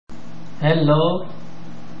Hello,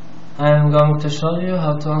 I'm going to show you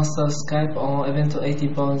how to install Skype on Ubuntu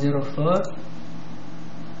 80.04.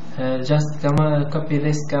 Just copy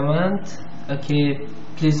this command. Okay,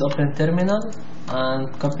 please open terminal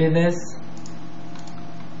and copy this.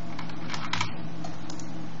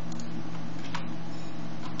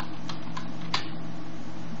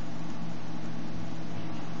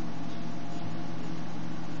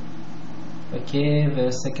 Okay,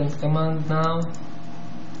 the second command now.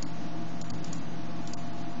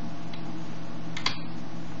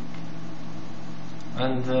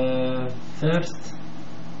 And the first.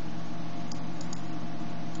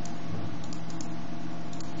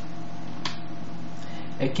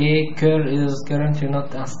 Okay, curl is currently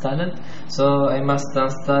not installed, so I must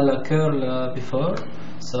install a curl before.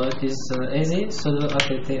 So it is easy. Sudo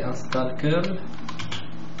apt-install curl.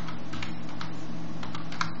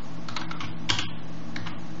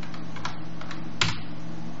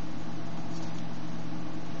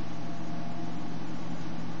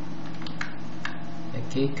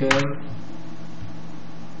 Okay, curl.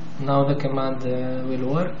 Now the command will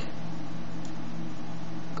work.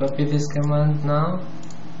 Copy this command now.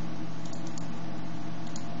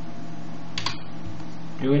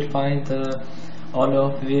 You will find all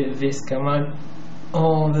of this command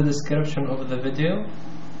on the description of the video.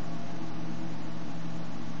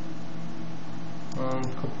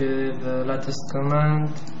 Copy the latest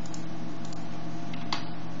command.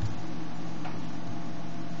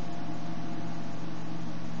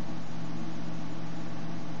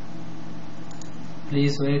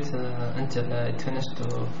 Please wait until it finishes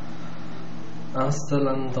to install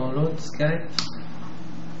and download Skype.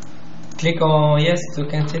 Click on yes to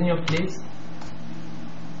continue, please.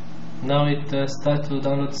 Now it starts to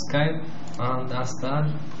download Skype and install.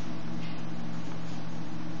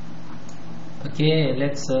 Okay,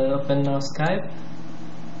 let's open now Skype.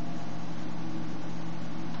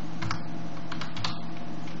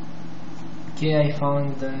 Okay, I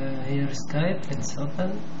found here Skype. Let's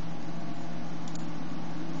open.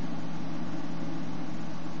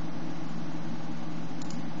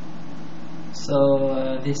 So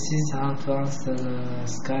this is how to install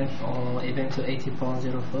Skype on Ubuntu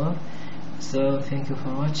 80.04. So thank you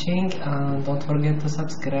for watching and don't forget to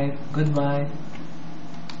subscribe. Goodbye.